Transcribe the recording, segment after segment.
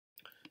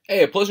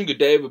Hey, a pleasant good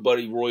day,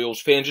 everybody,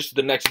 Royals fans. Just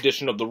the next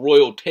edition of the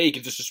Royal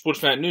Take. This is Sports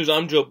Fan News.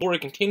 I'm Joe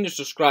Borey. Continue to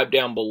subscribe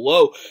down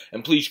below,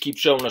 and please keep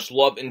showing us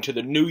love into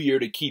the new year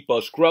to keep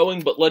us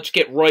growing. But let's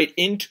get right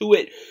into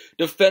it.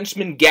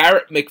 Defenseman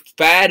Garrett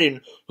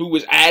McFadden, who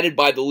was added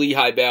by the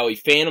Lehigh Valley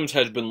Phantoms,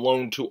 has been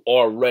loaned to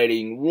our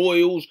Reading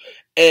Royals,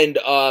 and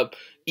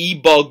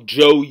E-Bug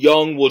Joe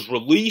Young was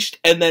released,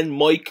 and then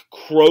Mike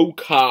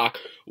Crowcock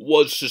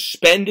was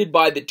suspended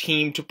by the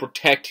team to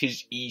protect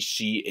his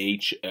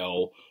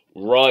ECHL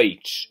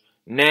rights.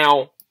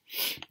 Now,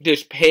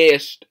 this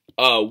past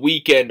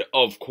weekend,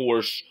 of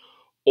course,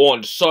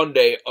 on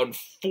Sunday,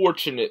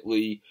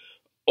 unfortunately,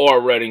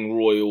 our Reading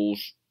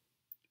Royals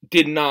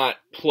did not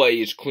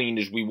play as clean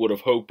as we would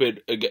have hoped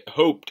against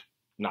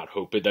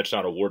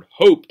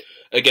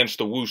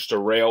the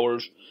Worcester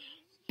Railers.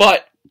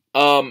 But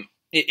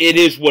it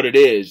is what it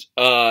is.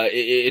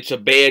 It's a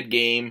bad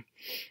game.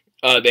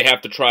 They have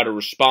to try to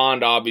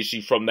respond,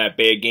 obviously, from that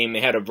bad game.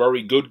 They had a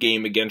very good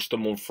game against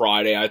them on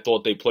Friday. I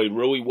thought they played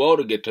really well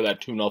to get to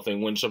that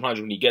 2-0 win.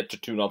 Sometimes when you get to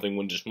 2-0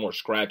 win, just more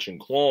scratch and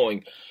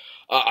clawing.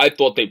 I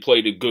thought they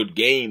played a good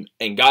game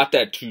and got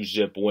that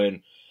 2-zip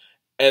win.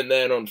 And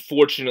then,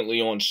 unfortunately,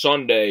 on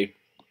Sunday,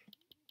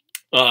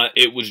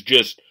 it was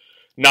just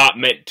not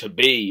meant to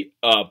be,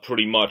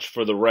 pretty much,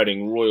 for the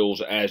Reading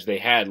Royals, as they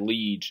had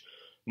leads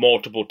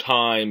multiple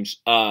times.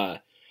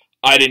 I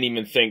didn't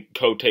even think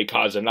Kote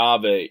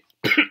Kazanave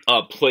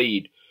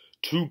played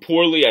too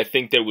poorly. I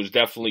think there was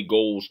definitely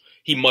goals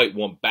he might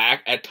want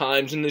back at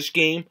times in this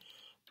game.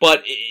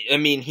 But, I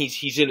mean,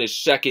 he's in his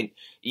second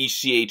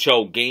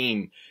ECHL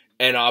game,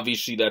 and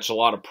obviously that's a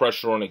lot of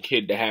pressure on a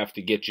kid to have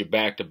to get you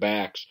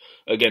back-to-backs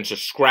against a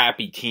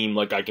scrappy team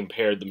like I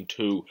compared them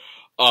to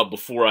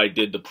before I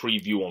did the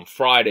preview on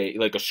Friday,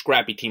 like a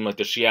scrappy team like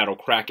the Seattle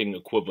Kraken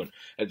equivalent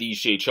at the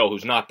ECHL,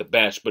 who's not the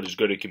best, but is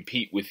going to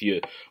compete with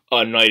you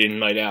night in,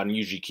 night out, and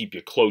usually keep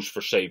you close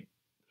for, say,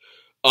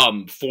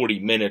 40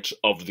 minutes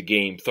of the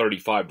game,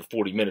 35 to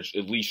 40 minutes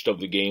at least of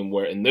the game,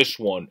 where in this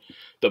one,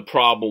 the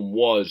problem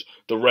was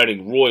the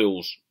Reading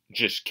Royals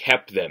just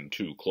kept them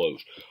too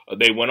close.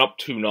 They went up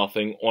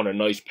 2-0 on a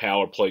nice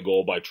power play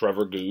goal by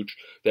Trevor Gooch.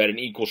 They had an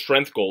equal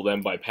strength goal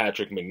then by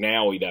Patrick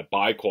McNally that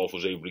Bykoff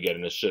was able to get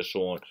an assist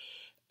on.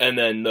 And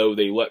then, though,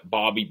 they let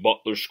Bobby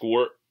Butler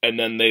score, and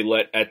then they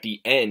let at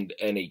the end,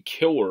 and a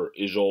killer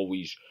is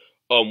always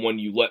when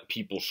you let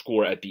people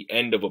score at the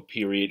end of a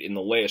period in the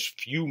last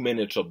few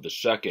minutes of the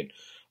second,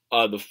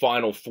 the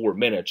final 4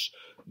 minutes,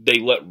 they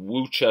let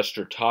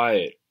Worcester tie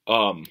it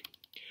on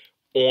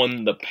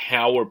the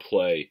power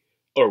play,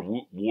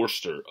 or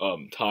Worcester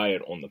tie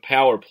it on the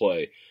power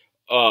play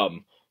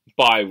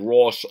by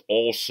Ross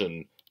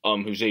Olsen,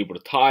 who's able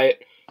to tie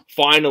it.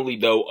 Finally,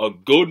 though, a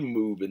good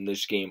move in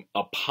this game,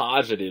 a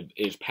positive,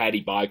 is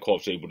Patty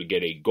Bykoff's able to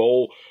get a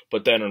goal,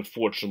 but then,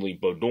 unfortunately,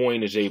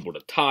 Beaudoin is able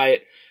to tie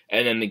it,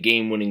 and then the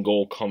game-winning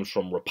goal comes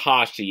from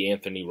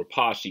Anthony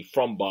Rapasi,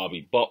 from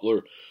Bobby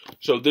Butler.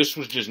 So this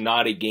was just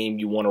not a game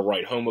you want to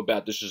write home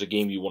about. This is a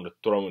game you want to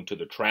throw into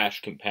the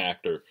trash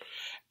compactor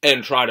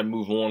and try to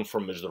move on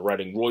from as the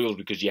Reading Royals,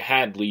 because you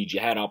had leads, you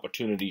had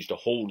opportunities to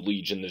hold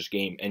leads in this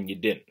game, and you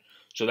didn't.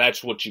 So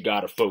that's what you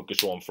got to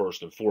focus on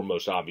first and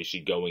foremost, obviously,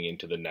 going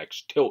into the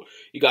next tilt.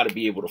 You got to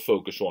be able to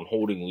focus on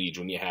holding leads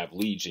when you have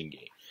leads in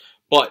game.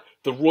 But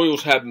the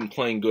Royals have been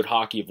playing good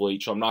hockey of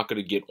late, so I'm not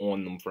going to get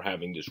on them for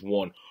having this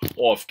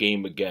one-off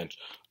game against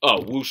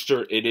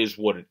Worcester. It is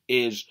what it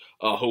is.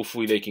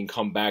 Hopefully they can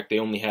come back. They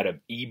only had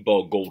an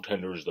E-Bug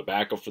goaltender as the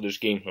backup for this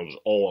game. It was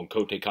all on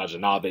Kote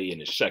Kazanave in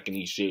his second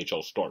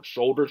ECHL start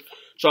shoulders.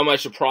 So am I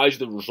surprised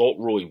the result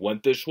really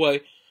went this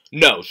way?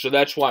 No, so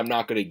that's why I'm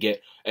not going to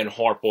get and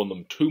harp on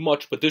them too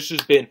much. But this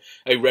has been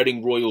a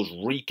Reading Royals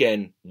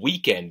weekend,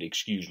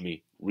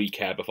 recap,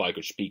 if I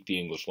could speak the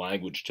English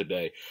language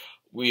today.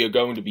 We are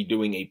going to be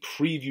doing a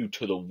preview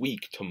to the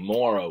week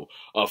tomorrow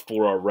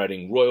for our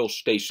Reading Royals.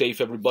 Stay safe,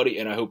 everybody,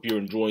 and I hope you're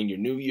enjoying your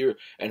new year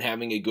and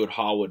having a good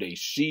holiday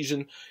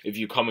season. If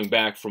you're coming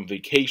back from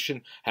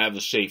vacation, have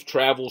the safe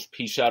travels.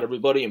 Peace out,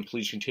 everybody, and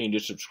please continue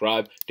to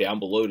subscribe down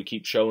below to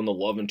keep showing the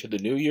love into the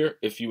new year.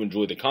 If you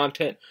enjoy the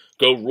content,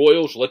 go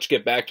Royals. Let's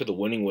get back to the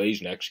winning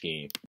ways next game.